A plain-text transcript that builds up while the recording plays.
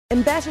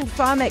Embattled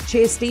Pharmac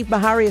chair Steve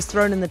Maharey has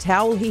thrown in the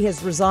towel. He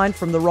has resigned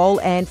from the role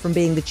and from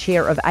being the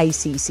chair of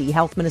ACC.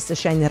 Health Minister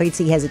Shane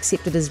Ritzi has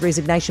accepted his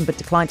resignation but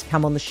declined to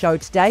come on the show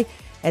today,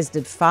 as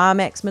did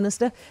Pharmac's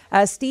minister.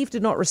 Steve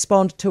did not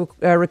respond to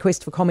a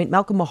request for comment.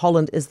 Malcolm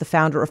Mulholland is the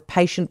founder of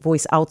Patient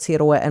Voice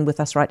Aotearoa and with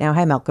us right now.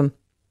 Hey, Malcolm.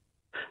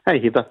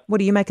 Hey, Heather. What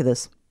do you make of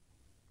this?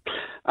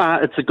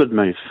 It's a good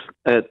move.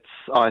 It's,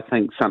 I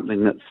think,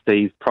 something that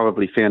Steve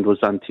probably found was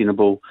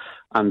untenable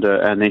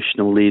under a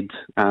national-led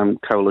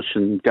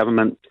coalition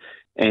government.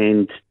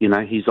 And, you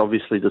know, he's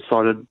obviously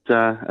decided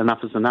enough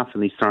is enough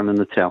and he's thrown in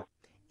the towel.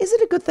 Is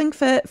it a good thing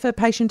for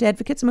patient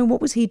advocates? I mean,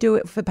 what was he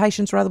doing for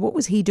patients, rather? What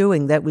was he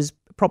doing that was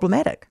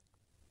problematic?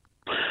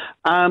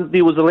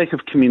 There was a lack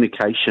of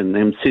communication,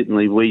 and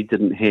certainly we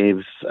didn't have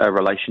a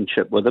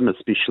relationship with him,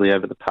 especially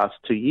over the past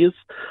 2 years.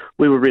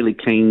 We were really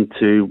keen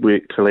to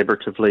work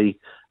collaboratively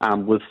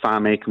with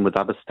Pharmac and with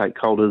other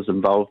stakeholders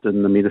involved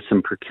in the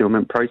medicine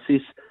procurement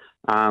process,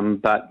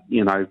 but,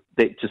 you know,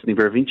 that just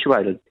never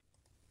eventuated.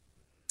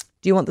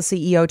 Do you want the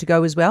CEO to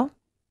go as well?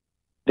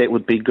 That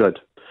would be good.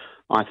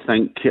 I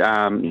think,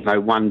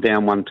 one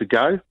down, one to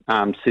go.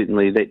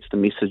 Certainly that's the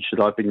message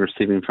that I've been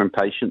receiving from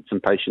patients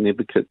and patient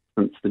advocates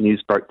since the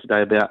news broke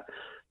today about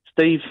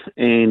Steve,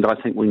 and I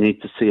think we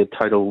need to see a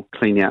total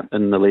clean-out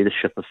in the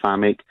leadership of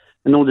Pharmac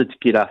in order to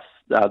get us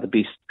the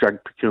best drug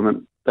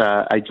procurement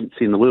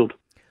agency in the world.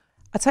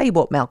 I tell you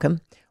what, Malcolm,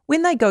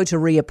 when they go to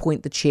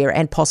reappoint the chair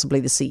and possibly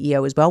the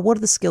CEO as well, what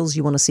are the skills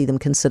you want to see them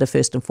consider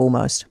first and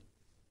foremost?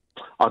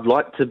 I'd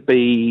like to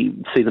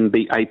see them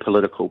be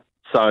apolitical.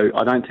 So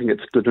I don't think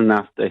it's good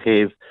enough to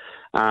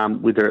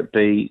have, whether it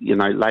be,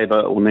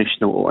 Labor or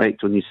National or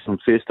Act or New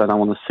Zealand First, I don't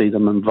want to see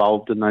them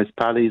involved in those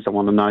parties. I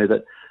want to know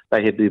that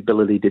they have the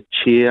ability to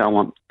chair. I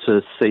want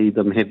to see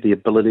them have the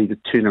ability to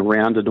turn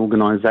around an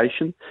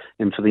organisation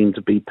and for them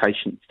to be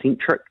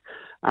patient-centric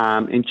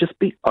and just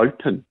be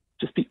open.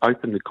 Just be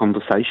open to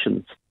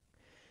conversations.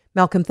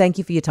 Malcolm, thank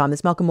you for your time.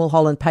 It's Malcolm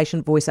Mulholland,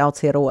 Patient Voice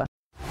Aotearoa.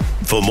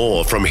 For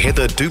more from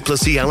Heather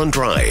Duplessis Allen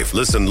Drive,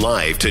 listen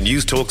live to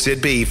News Talk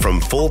ZB from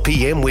 4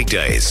 p.m.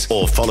 weekdays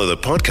or follow the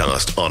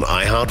podcast on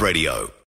iHeartRadio.